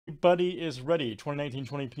Everybody is ready.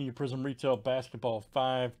 2019-20 Panini Prizm Retail Basketball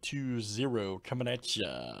 520 coming at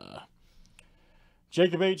ya.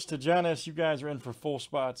 Jacob H to John S. You guys are in for full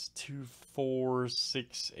spots. 2, 4,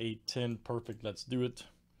 6, 8, 10. Perfect. Let's do it.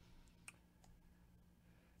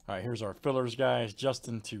 All right, here's our fillers, guys.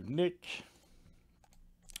 Justin to Nick.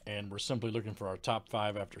 And we're simply looking for our top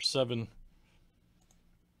 5 after 7.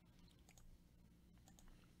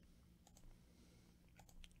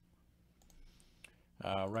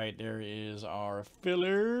 Right, there is our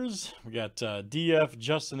fillers. We got DF,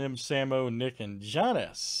 Justin M, Samo, Nick, and John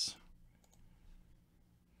S.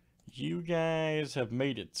 You guys have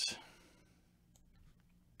made it.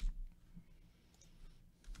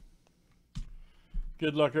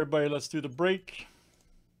 Good luck, everybody. Let's do the break.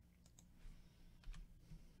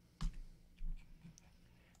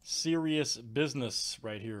 Serious business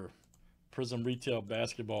right here. Prizm Retail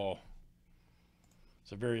Basketball.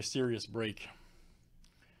 It's a very serious break.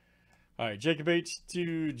 All right, Jacob H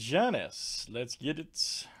to John S. Let's get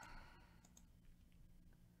it.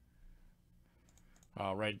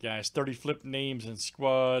 All right, guys. 30 flip names and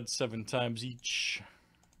squad, 7 times each.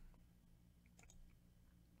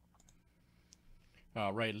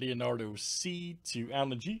 All right, Leonardo C to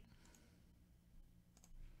Alan G.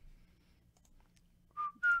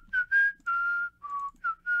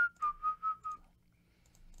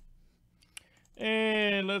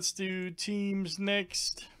 And let's do teams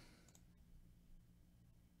next.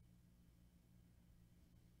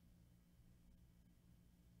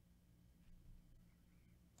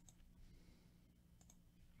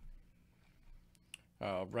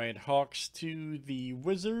 All right, Hawks to the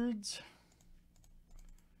Wizards.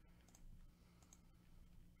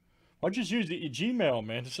 Why don't you just use the Gmail,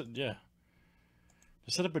 man? Just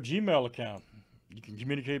set up a Gmail account. You can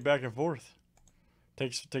communicate back and forth.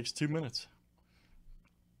 Takes 2 minutes.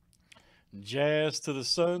 Jazz to the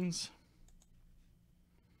Suns.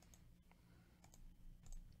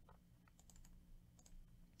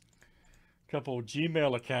 Couple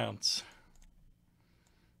Gmail accounts.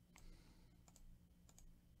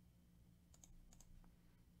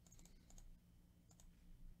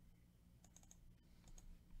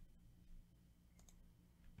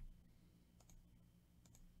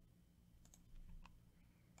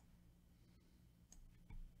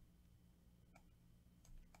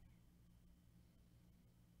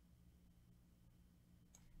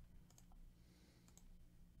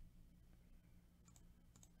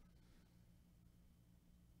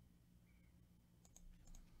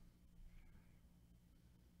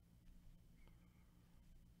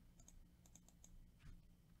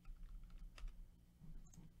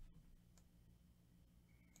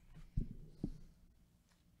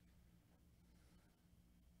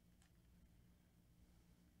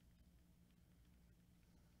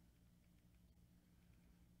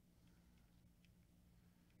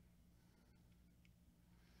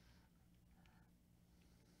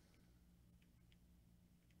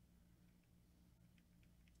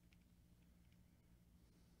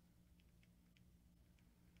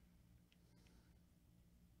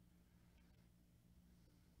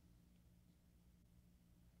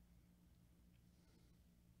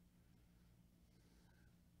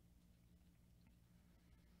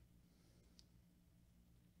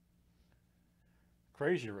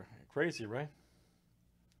 Crazy, right?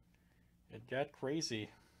 It got crazy.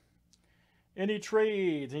 Any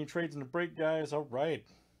trades? Any trades in the break, guys? All right.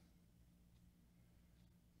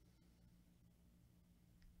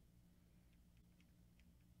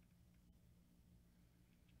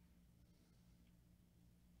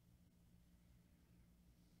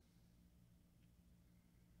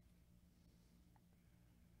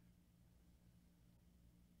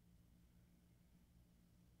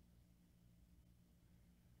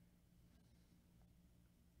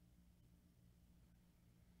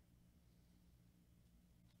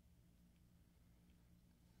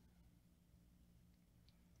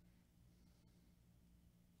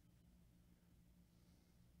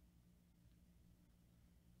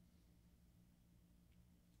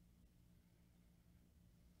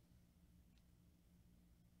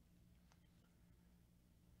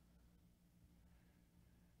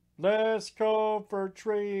 Let's call for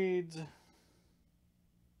trades.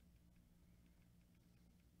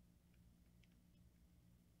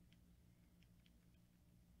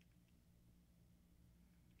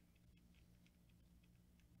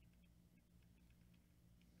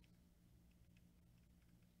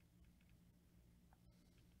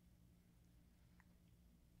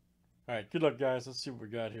 All right, good luck, guys. Let's see what we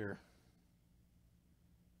got here.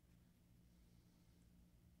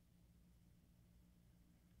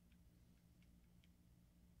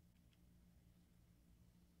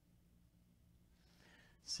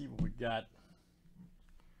 see what we got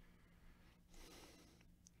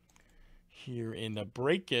here in the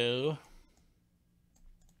breako.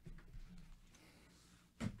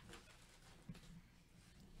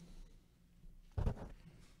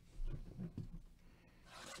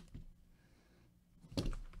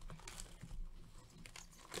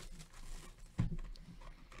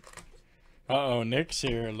 Uh-oh, Nick's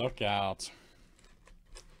here. Look out.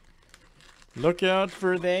 Look out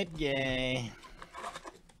for that guy.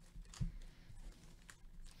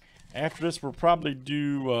 After this, we'll probably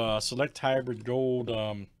do select hybrid gold,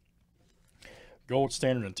 gold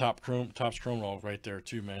standard and Topps chrome roll right there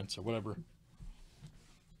too, man. So whatever.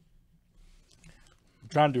 I'm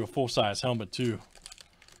trying to do a full-size helmet too.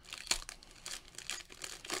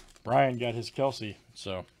 Brian got his Kelsey,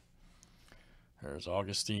 so there's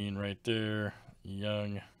Augustine right there.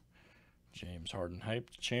 Young, James Harden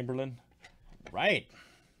hyped, Chamberlain. Right.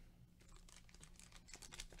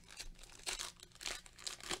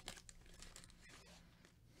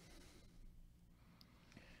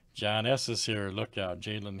 John S. is here. Look out.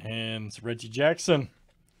 Jalen Hands. Reggie Jackson.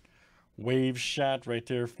 Wave shot right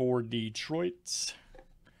there for Detroit.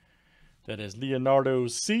 That is Leonardo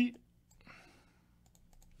C.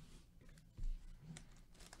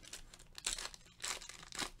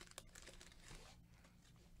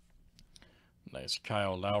 Nice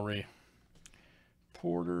Kyle Lowry.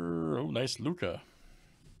 Porter. Oh, nice Luka.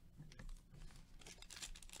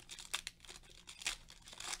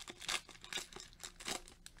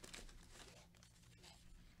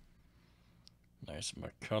 Nice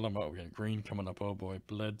McCullum. Oh, we got green coming up. Oh, boy.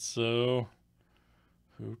 Bledsoe.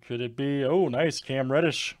 Who could it be? Oh, nice. Cam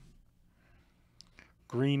Reddish.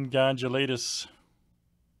 Green Gondolatus.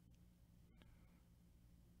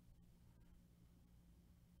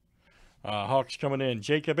 Hawks coming in.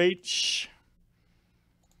 Jacob H.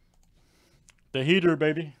 The Heater,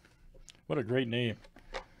 baby. What a great name.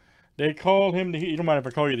 They call him the Heater. You don't mind if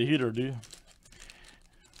I call you the Heater, do you?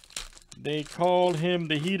 They called him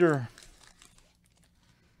the Heater.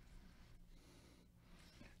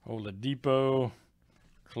 Oladipo.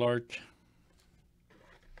 Clark.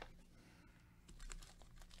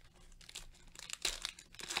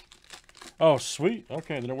 Oh, sweet.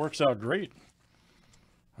 Okay, then it works out great.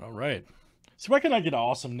 All right. See, why can't I get an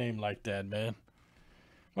awesome name like that, man?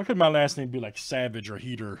 Why couldn't my last name be like Savage or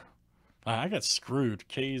Heater? I got screwed.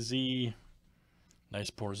 KZ. Nice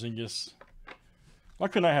Porzingis. Why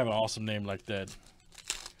couldn't I have an awesome name like that?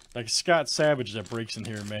 Like Scott Savage that breaks in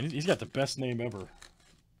here, man. He's got the best name ever.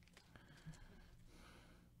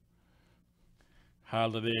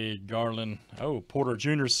 Holiday, Garland. Oh, Porter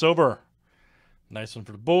Jr. Silver. Nice one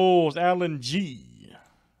for the Bulls. Allen G.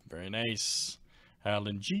 Very nice.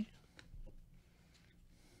 Allen G.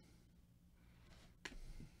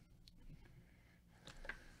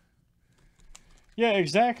 Yeah,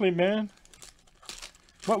 exactly, man.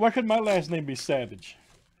 Why couldn't my last name be Savage?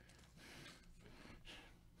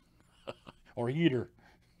 Or Heater.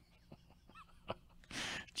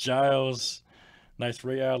 Giles. Nice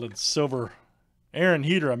Ray Allen. Silver. Aaron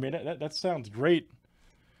Heater. I mean, that sounds great.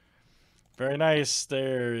 Very nice.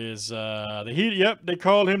 There is the Heat. Yep, they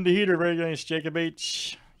called him the Heater. Very nice. Jacob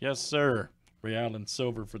H. Yes, sir. Ray Allen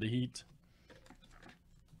Silver for the Heat.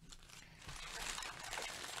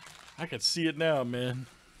 I can see it now, man.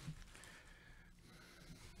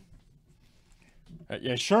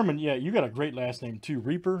 Yeah, Sherman. Yeah, you got a great last name too.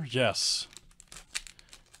 Reaper. Yes.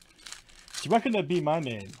 See, why couldn't that be my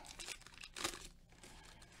name?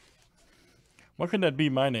 Why couldn't that be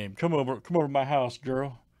my name? Come over to my house,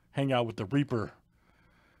 girl. Hang out with the Reaper.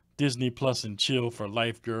 Disney Plus and chill for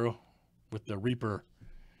life, girl. With the Reaper.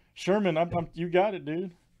 Sherman, you got it, dude.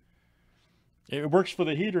 It works for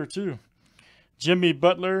the Heater, too. Jimmy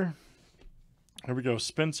Butler. Here we go.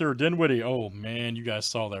 Spencer Dinwiddie. Oh, man, you guys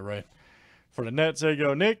saw that, right? For the Nets, there you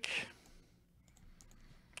go, Nick.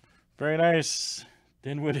 Very nice.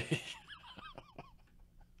 Dinwiddie.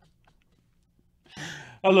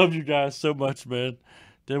 I love you guys so much, man.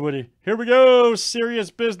 Dinwiddie. Here we go. Serious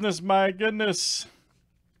business, my goodness.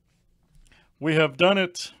 We have done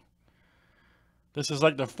it. This is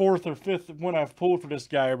like the 4th or 5th one I've pulled for this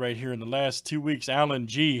guy right here in the last 2 weeks. Allen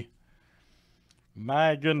G.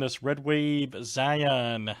 My goodness. Red Wave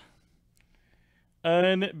Zion.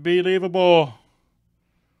 Unbelievable.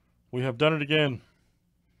 We have done it again.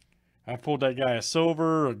 I pulled that guy a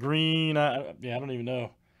silver, a green. I don't even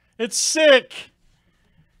know. It's sick.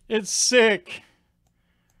 It's sick.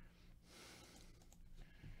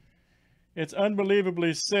 It's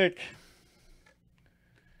unbelievably sick.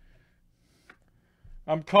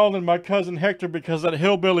 I'm calling my cousin Hector because that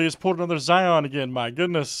hillbilly has pulled another Zion again. My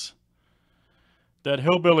goodness. That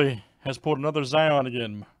hillbilly has pulled another Zion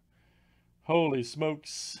again. Holy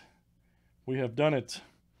smokes. We have done it.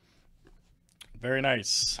 Very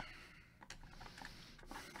nice.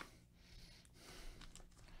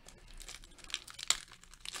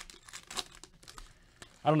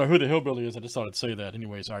 I don't know who the hillbilly is. I just thought I'd say that.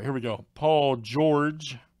 Anyways, all right, here we go. Paul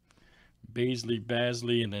George,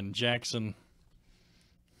 Basley, and then Jackson.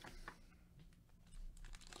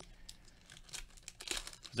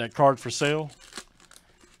 Is that card for sale?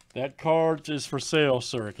 That card is for sale,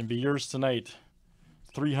 sir. It can be yours tonight.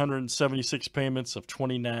 376 payments of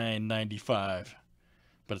 $29.95.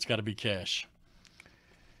 But it's got to be cash.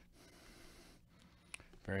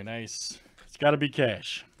 Very nice. It's got to be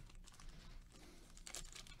cash.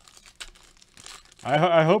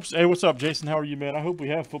 I hope. Hey, what's up, Jason? How are you, man? I hope we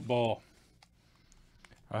have football.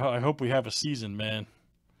 I hope we have a season, man.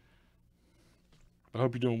 I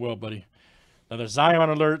hope you're doing well, buddy. Another Zion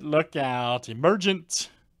alert. Look out. Emergent.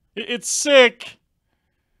 It's sick.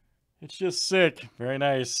 It's just sick. Very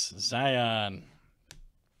nice. Zion.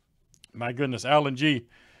 My goodness. Alan G.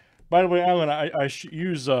 By the way, Alan, I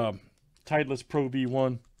use Titleist Pro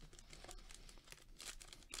V1.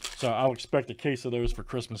 So I'll expect a case of those for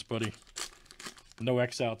Christmas, buddy. No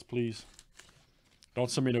X-outs, please.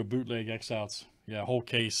 Don't send me no bootleg X-outs. Yeah, whole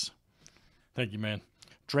case. Thank you, man.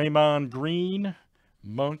 Draymond Green.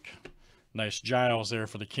 Monk. Nice Giles there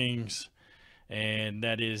for the Kings. And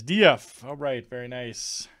that is DF. All right, very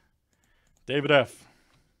nice. David F.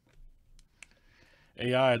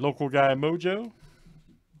 AI, local guy Mojo.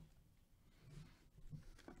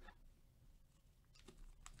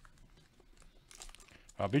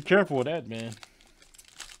 Be careful with that, man.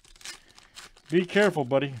 Be careful,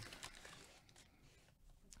 buddy.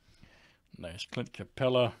 Nice. Clint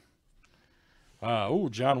Capella. Oh,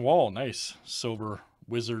 John Wall. Nice. Silver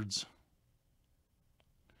Wizards.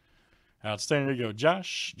 Outstanding. There you go.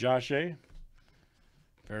 Josh. Josh A.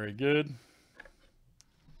 Very good.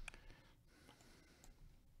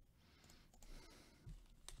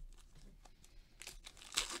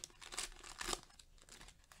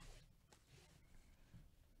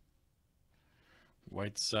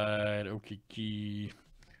 Whiteside, Okiki,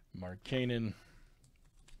 Markkanen.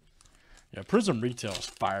 Yeah, Prizm Retail is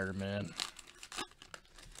fire, man.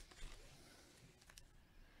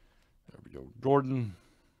 There we go. Gordon.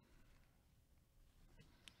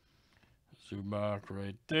 Zubac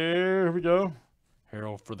right there. Here we go.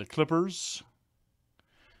 Harold for the Clippers.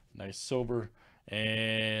 Nice silver.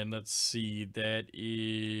 And let's see. That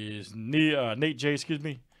is Nate J, excuse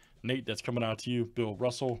me. Nate, that's coming out to you. Bill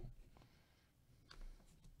Russell.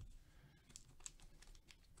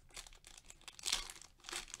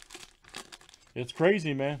 It's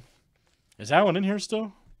crazy, man. Is Allen in here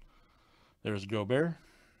still? There's Gobert.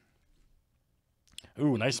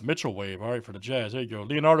 Ooh, nice Mitchell wave. All right, for the Jazz. There you go.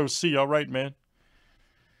 Leonardo C. All right, man.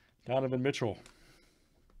 Donovan Mitchell.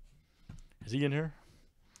 Is he in here?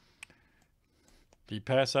 Did he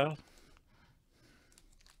pass out?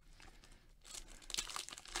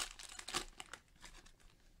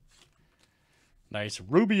 Nice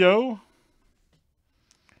Rubio.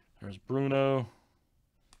 There's Bruno.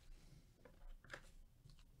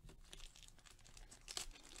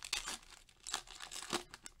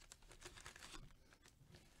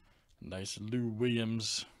 Nice Lou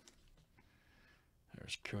Williams.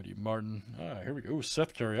 There's Cody Martin. Here we go. Ooh,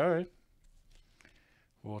 Seth Curry. All right.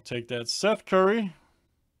 We'll take that. Seth Curry.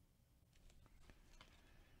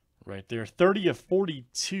 Right there. 30 of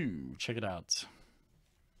 42. Check it out.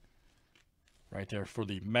 Right there for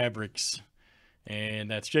the Mavericks.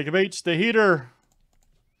 And that's Jacob H., the heater.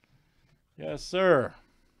 Yes, sir.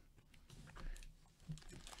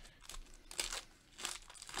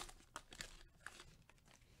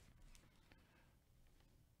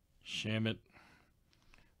 Shamit,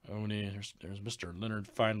 Oni, there's Mr. Leonard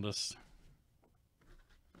finalist.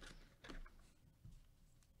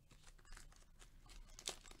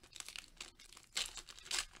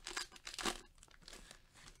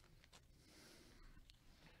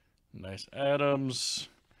 Nice Adams,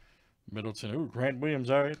 Middleton. Ooh, Grant Williams,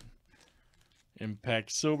 all right.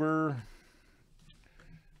 Impact Silver.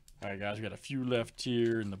 All right, guys, we got a few left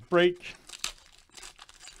here in the break.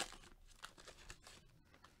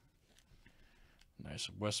 Nice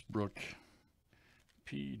Westbrook,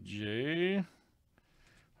 PJ,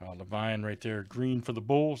 Levine right there, green for the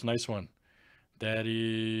Bulls, nice one. That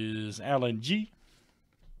is Alan G.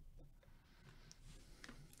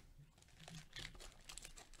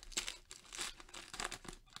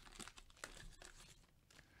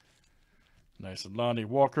 Nice Lonnie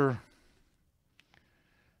Walker,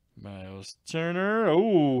 Miles Turner.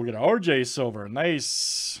 Oh, we got RJ Silver,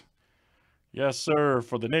 nice. Yes, sir.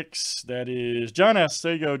 For the Knicks, that is John S.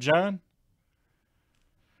 There you go, John.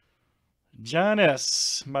 John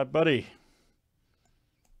S., my buddy.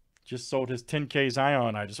 Just sold his 10K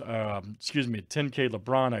Zion. 10K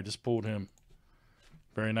LeBron. I just pulled him.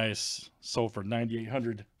 Very nice. Sold for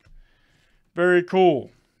 9,800. Very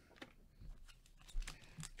cool.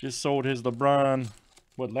 Just sold his LeBron.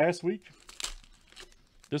 What, last week?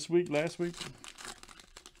 This week? Last week?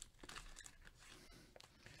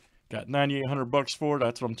 Got 9,800 bucks for it.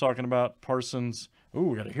 That's what I'm talking about. Parsons. Ooh,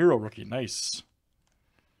 we got a hero rookie. Nice.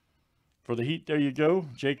 For the Heat, there you go.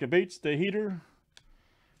 Jacob Bates, the heater.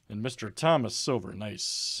 And Mr. Thomas Silver.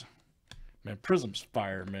 Nice. Man, Prizm's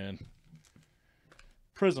fire, man.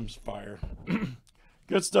 Prizm's fire.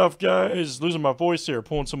 Good stuff, guys. Losing my voice here.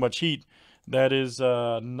 Pulling so much heat. That is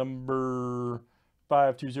number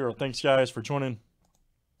 520. Thanks, guys, for joining.